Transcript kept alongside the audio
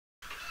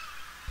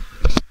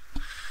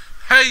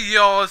Hey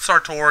y'all, it's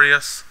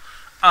Artorias.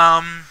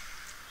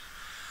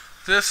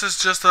 This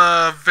is just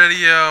a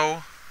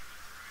video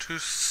to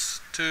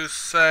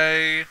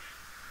say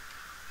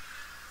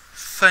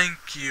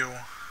thank you.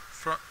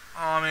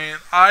 I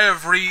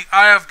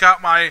have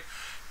got my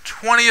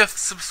 20th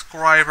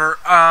subscriber.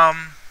 I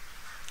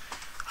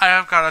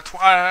have got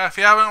if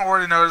you haven't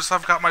already noticed,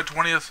 I've got my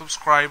 20th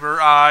subscriber.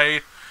 I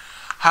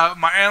have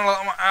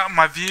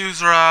my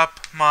views are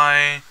up,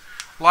 my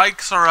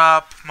likes are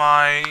up,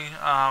 my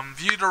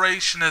view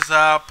duration is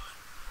up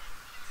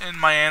in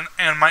my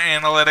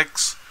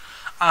analytics.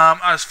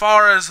 As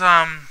far as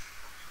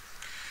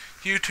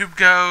YouTube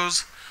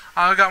goes,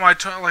 I got my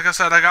like I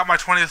said, I got my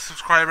 20th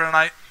subscriber, and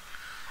I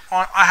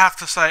have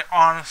to say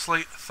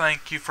honestly,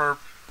 thank you for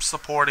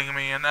supporting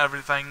me and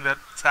everything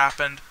that's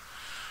happened.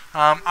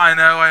 I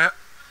know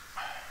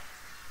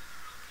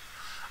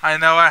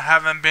I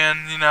haven't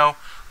been,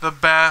 the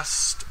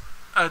best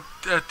at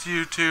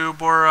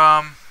YouTube, or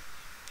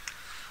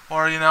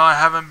I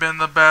haven't been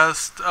the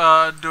best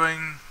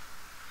doing,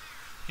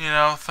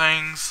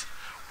 things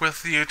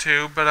with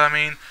YouTube. But I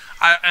mean,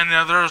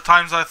 there were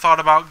times I thought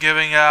about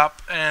giving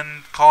up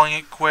and calling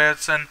it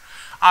quits, and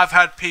I've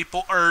had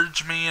people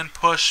urge me and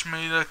push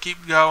me to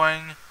keep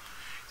going.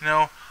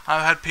 I've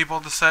had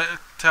people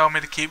tell me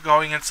to keep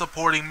going and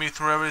supporting me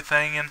through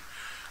everything, and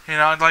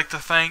I'd like to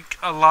thank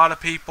a lot of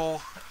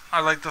people.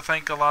 I'd like to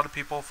thank a lot of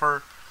people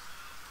for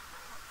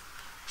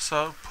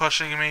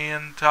pushing me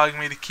and telling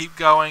me to keep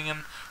going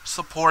and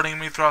supporting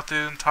me throughout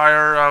the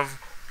entire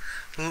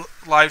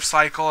life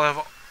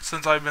cycle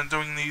since I've been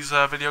doing these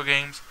video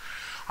games.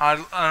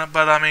 But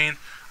I mean,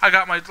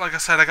 like I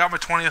said, I got my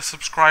 20th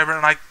subscriber,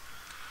 and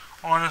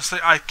honestly,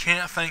 I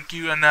can't thank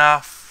you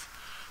enough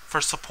for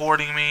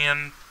supporting me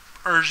and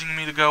urging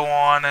me to go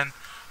on and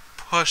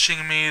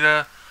pushing me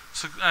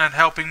and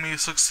helping me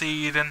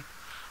succeed and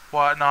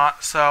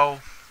whatnot.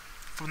 So,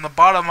 from the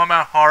bottom of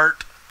my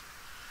heart,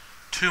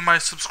 to my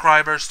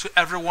subscribers, to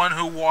everyone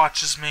who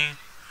watches me,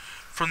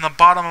 from the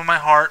bottom of my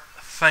heart,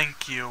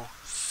 thank you.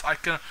 I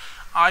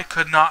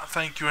could not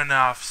thank you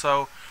enough.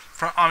 So,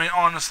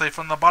 honestly,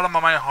 from the bottom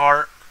of my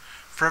heart,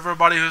 for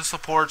everybody who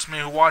supports me,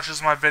 who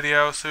watches my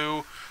videos,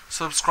 who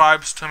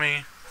subscribes to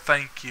me,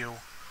 thank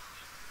you.